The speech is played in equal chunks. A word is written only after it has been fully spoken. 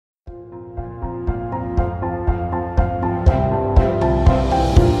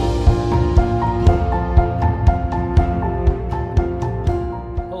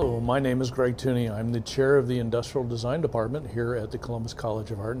My name is Greg Tooney. I'm the chair of the Industrial Design Department here at the Columbus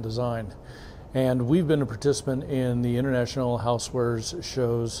College of Art and Design. And we've been a participant in the International Housewares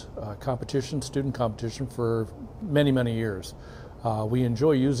Show's student competition for many, many years. We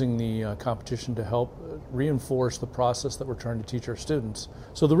enjoy using the competition to help reinforce the process that we're trying to teach our students.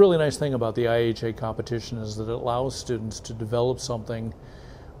 So the really nice thing about the IHA competition is that it allows students to develop something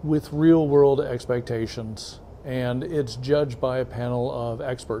with real world expectations, and it's judged by a panel of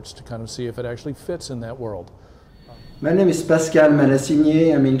experts to kind of see if it actually fits in that world. My name is Pascal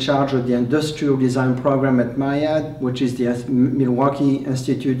Malasigné. I'm in charge of the Industrial Design Program at MIAD, which is the Milwaukee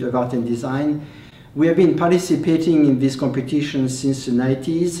Institute of Art and Design. We have been participating in this competition since the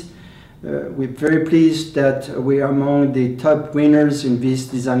 90s. We're very pleased that we are among the top winners in this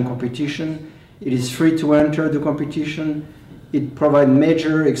design competition. It is free to enter the competition. It provides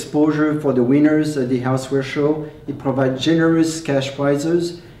major exposure for the winners at the Housewares show. It provides generous cash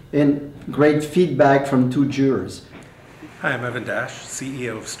prizes and great feedback from 2 jurors. Hi, I'm Evan Dash,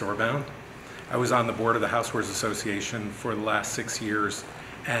 CEO of Storebound. I was on the board of the Housewares Association for the last 6 years,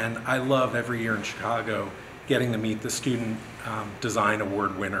 and I love every year in Chicago getting to meet the Student Design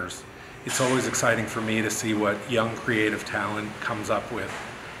Award winners. It's always exciting for me to see what young creative talent comes up with.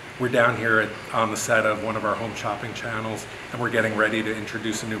 We're down here on the set of one of our home shopping channels, and we're getting ready to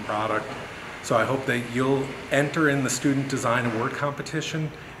introduce a new product. So I hope that you'll enter in the Student Design Award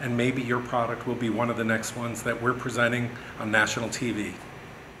competition, and maybe your product will be one of the next ones that we're presenting on national TV.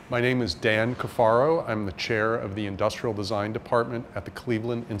 My name is Dan Cafaro. I'm the chair of the Industrial Design Department at the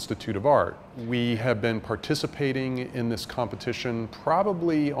Cleveland Institute of Art. We have been participating in this competition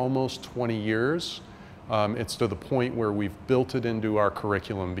probably almost 20 years. It's to the point where we've built it into our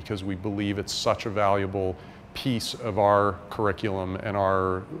curriculum because we believe it's such a valuable piece of our curriculum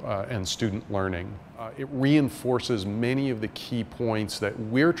and student learning. It reinforces many of the key points that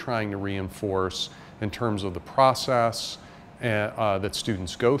we're trying to reinforce in terms of the process that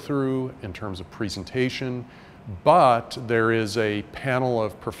students go through, in terms of presentation, but there is a panel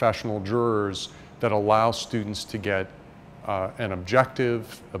of professional jurors that allow students to get an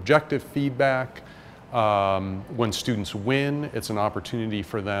objective feedback. When students win, it's an opportunity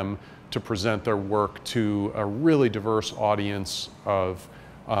for them to present their work to a really diverse audience of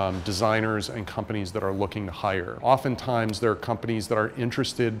designers and companies that are looking to hire. Oftentimes, there are companies that are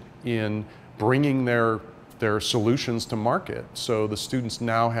interested in bringing their solutions to market. So the students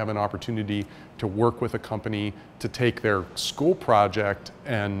now have an opportunity to work with a company to take their school project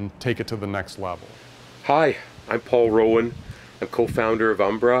and take it to the next level. Hi, I'm Paul Rowan. I'm co-founder of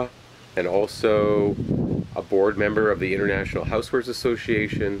Umbra and also a board member of the International Housewares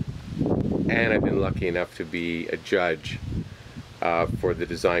Association, and I've been lucky enough to be a judge for the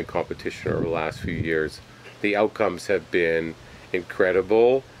design competition over the last few years. The outcomes have been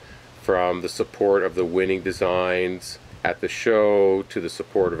incredible, from the support of the winning designs at the show, to the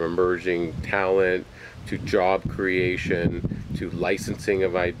support of emerging talent, to job creation, to licensing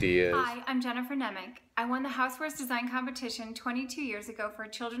of ideas. Hi, I'm Jennifer Nemec. I won the Housewares Design Competition 22 years ago for a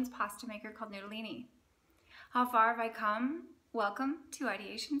children's pasta maker called Noodolini. How far have I come? Welcome to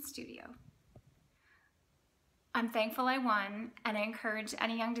Ideation Studio. I'm thankful I won, and I encourage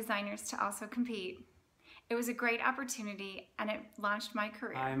any young designers to also compete. It was a great opportunity, and it launched my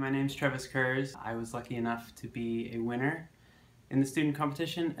career. Hi, my name's Travis Kurz. I was lucky enough to be a winner in the student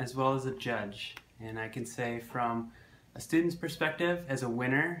competition as well as a judge. And I can say from a student's perspective, as a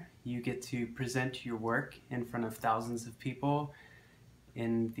winner, you get to present your work in front of thousands of people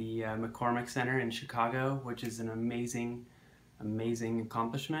in the McCormick Center in Chicago, which is an amazing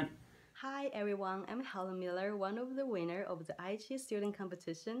accomplishment. Hi everyone, I'm Helen Miller, one of the winners of the IHA student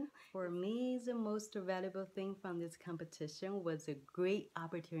competition. For me, the most valuable thing from this competition was a great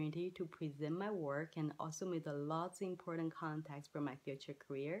opportunity to present my work and also made a lot of important contacts for my future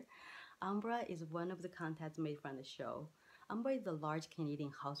career. Umbra is one of the contacts made from the show. Umbra is a large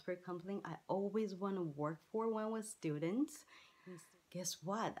Canadian houseware company I always want to work for when I was students. Guess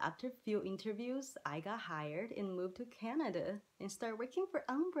what? After a few interviews, I got hired and moved to Canada and started working for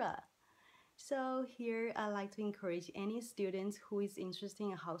Umbra. So here I'd like to encourage any students who is interested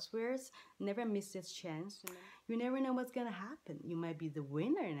in housewares, never miss this chance. You never know what's gonna happen. You might be the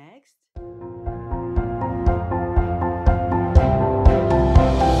winner next.